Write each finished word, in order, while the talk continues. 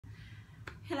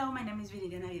Hello, my name is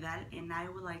Viridiana Vidal and I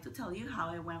would like to tell you how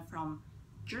I went from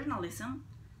journalism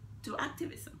to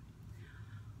activism.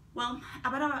 Well,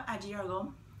 about a year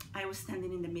ago, I was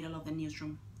standing in the middle of the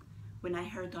newsroom when I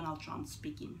heard Donald Trump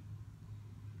speaking.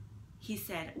 He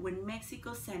said, when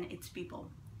Mexico sends its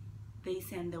people, they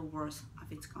send the worst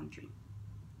of its country.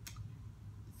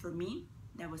 For me,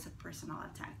 that was a personal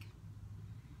attack.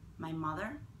 My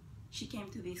mother, she came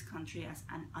to this country as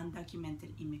an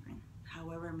undocumented immigrant.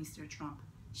 However, Mr. Trump,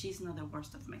 she's not the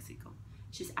worst of Mexico.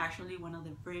 She's actually one of the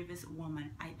bravest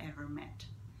women I ever met.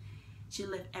 She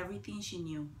left everything she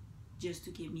knew just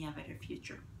to give me a better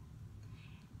future.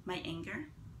 My anger,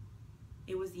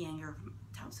 it was the anger of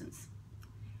thousands.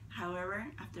 However,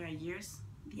 after years,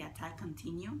 the attack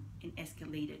continued and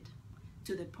escalated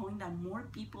to the point that more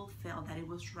people felt that it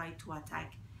was right to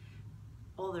attack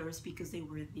others because they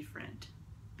were different,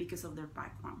 because of their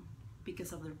background,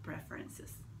 because of their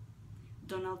preferences.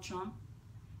 Donald Trump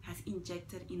has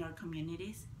injected in our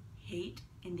communities hate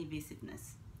and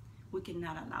divisiveness. We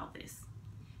cannot allow this.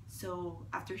 So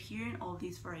after hearing all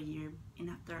this for a year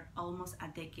and after almost a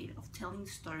decade of telling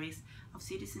stories of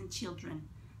citizen children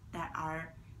that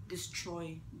are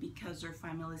destroyed because their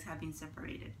families have been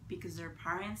separated, because their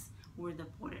parents were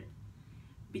deported,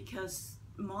 because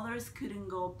mothers couldn't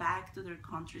go back to their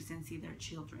countries and see their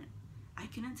children, I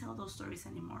couldn't tell those stories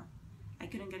anymore. I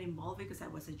couldn't get involved because I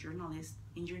was a journalist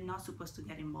and you're not supposed to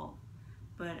get involved.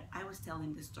 But I was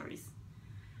telling the stories.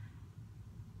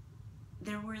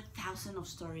 There were thousands of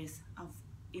stories of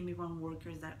immigrant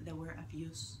workers that were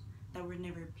abused, that were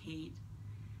never paid.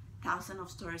 Thousands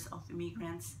of stories of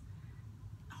immigrants,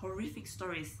 horrific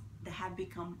stories that have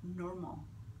become normal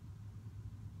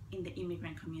in the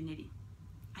immigrant community.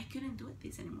 I couldn't do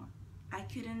this anymore. I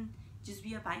couldn't just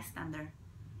be a bystander.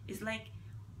 It's like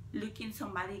looking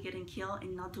somebody getting killed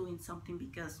and not doing something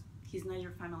because he's not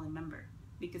your family member,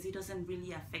 because it doesn't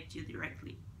really affect you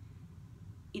directly.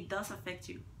 It does affect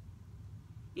you.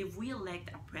 If we elect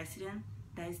a president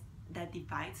that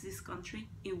divides this country,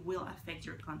 it will affect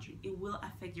your country. It will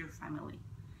affect your family.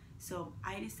 So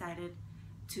I decided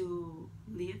to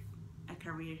live a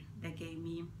career that gave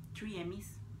me 3 Emmys,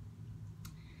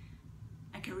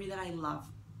 a career that I love,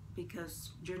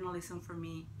 because journalism for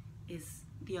me is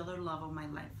the other love of my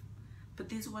life. But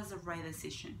this was the right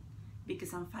decision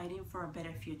because I'm fighting for a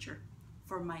better future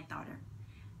for my daughter,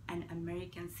 an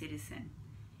American citizen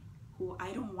who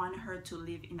I don't want her to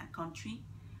live in a country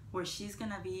where she's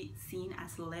gonna be seen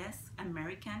as less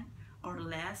American or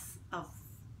less of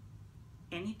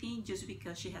anything just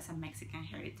because she has a Mexican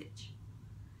heritage.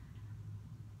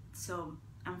 So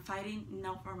I'm fighting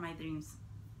not for my dreams,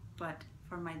 but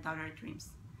for my daughter's dreams.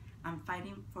 I'm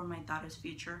fighting for my daughter's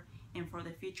future and for the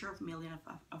future of millions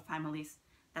of families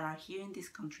that are here in this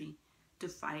country to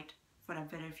fight for a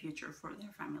better future for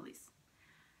their families.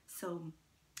 So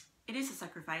it is a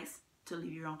sacrifice to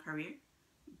leave your own career,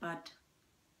 but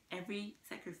every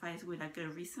sacrifice with a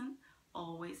good reason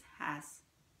always has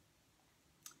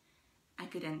a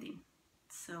good ending.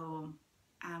 So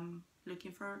I'm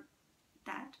looking for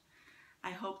that.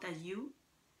 I hope that you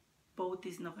vote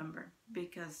this November,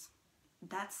 because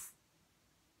that's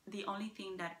the only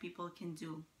thing that people can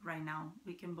do right now.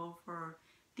 We can vote for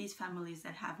these families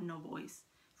that have no voice,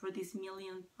 for these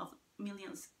millions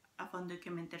of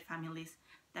undocumented families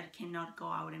that cannot go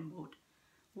out and vote.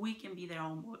 We can be their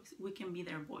own voice. We can be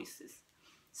their voices.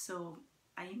 So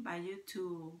I invite you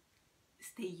to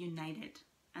stay united,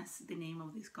 as the name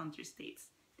of this country states,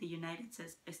 the United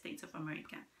States of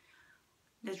America.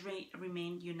 Let's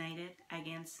remain united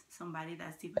against somebody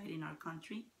that's dividing our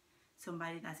country,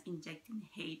 somebody that's injecting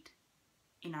hate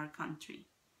in our country.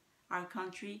 Our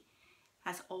country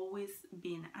has always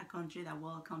been a country that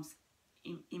welcomes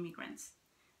immigrants.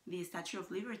 The Statue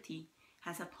of Liberty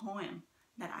has a poem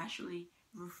that actually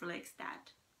reflects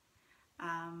that.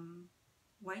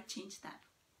 Why change that?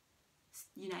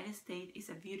 United States is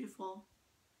a beautiful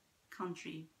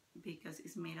country because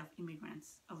it's made of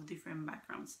immigrants of different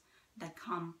backgrounds that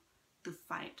come to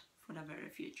fight for a better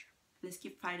future. Let's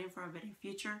keep fighting for a better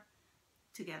future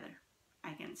together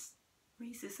against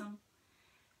racism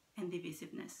and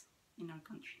divisiveness in our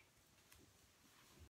country.